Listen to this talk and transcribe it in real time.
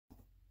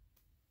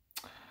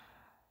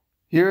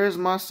Here is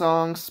my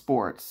song,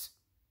 Sports.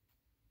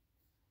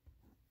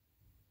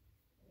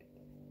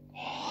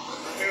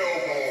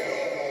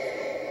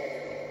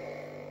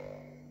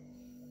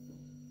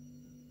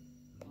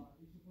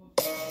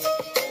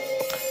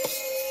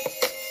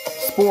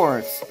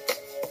 Sports,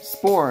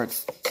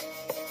 sports,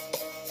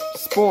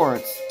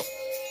 sports.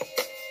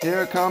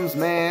 Here comes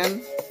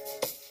man.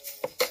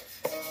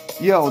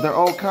 Yo, there are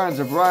all kinds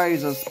of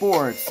varieties of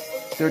sports.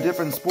 There are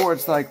different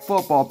sports like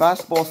football,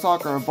 basketball,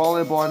 soccer,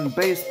 volleyball, and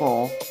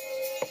baseball.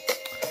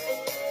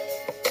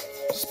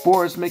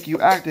 Sports make you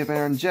active,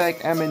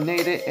 energetic,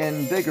 animated,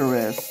 and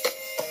vigorous.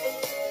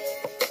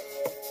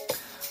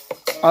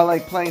 I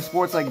like playing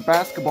sports like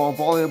basketball,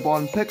 volleyball,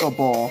 and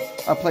pickleball.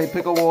 I play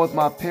pickleball with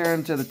my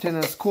parents at the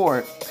tennis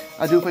court.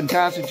 I do a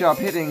fantastic job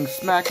hitting,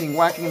 smacking,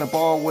 whacking the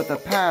ball with a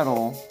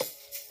paddle.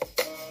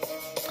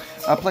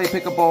 I play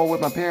pickleball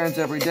with my parents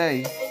every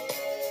day.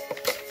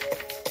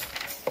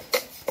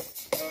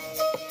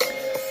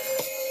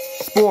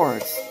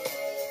 Sports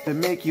that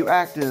make you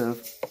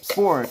active.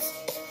 Sports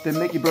that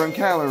make you burn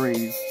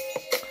calories.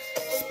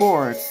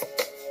 Sports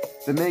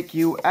that make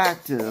you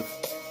active.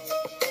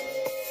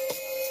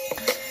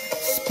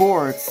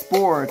 Sports,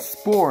 sports,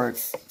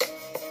 sports.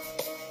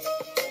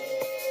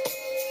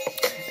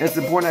 It's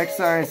important to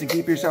exercise to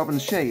keep yourself in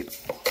shape.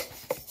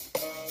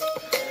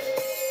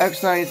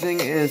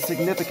 Exercising is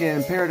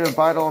significant, imperative,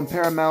 vital, and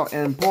paramount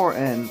and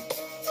important.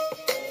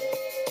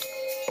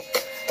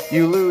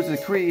 You lose,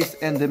 decrease,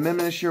 and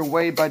diminish your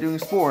weight by doing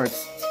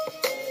sports.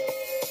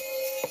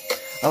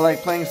 I like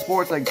playing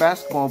sports like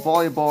basketball,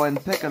 volleyball, and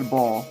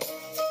pickleball.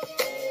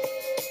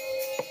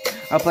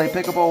 I play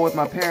pickleball with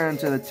my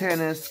parents at a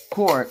tennis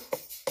court.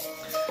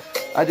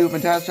 I do a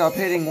fantastic job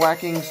hitting,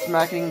 whacking,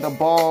 smacking the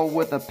ball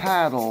with a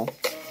paddle.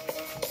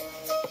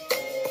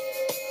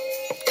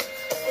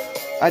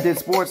 I did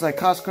sports like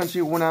cross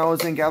country when I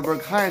was in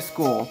Galberg High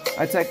School.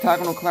 I take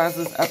taekwondo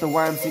classes at the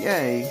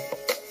YMCA.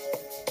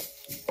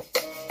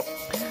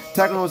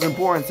 Taekwondo is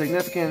important,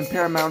 significant, and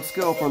paramount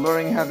skill for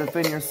learning how to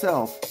defend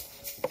yourself.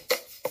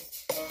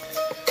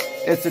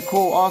 It's a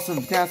cool, awesome,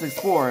 fantastic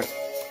sport.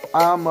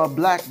 I'm a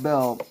black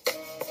belt.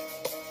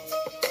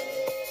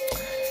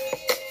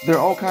 There are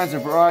all kinds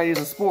of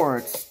varieties of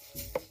sports.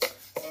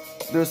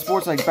 There are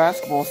sports like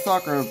basketball,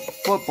 soccer,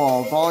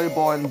 football,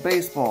 volleyball, and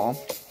baseball.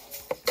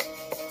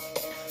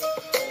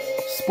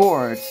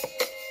 Sports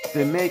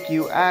that make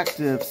you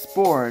active.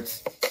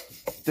 Sports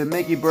that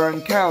make you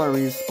burn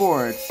calories.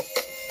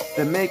 Sports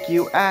that make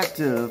you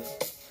active.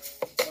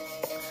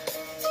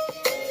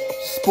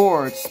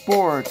 Sports,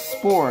 sports,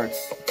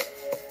 sports.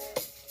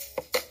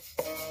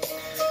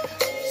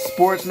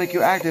 Sports make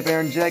you active,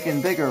 energetic,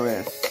 and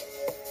vigorous.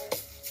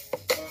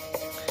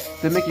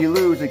 They make you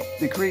lose,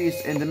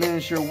 decrease, and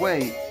diminish your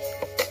weight.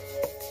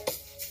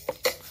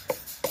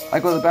 I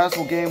go to the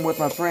basketball game with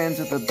my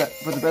friends for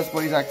the best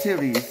buddies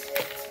activities.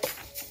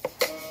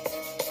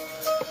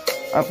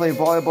 I play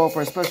volleyball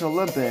for Special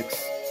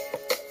Olympics.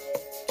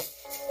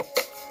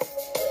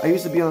 I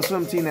used to be on the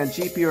swim team at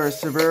GP or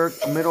severe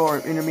middle or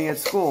intermediate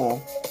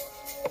school.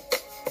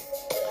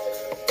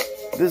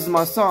 This is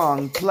my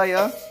song,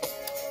 Playa,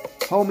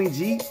 Homie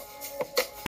G.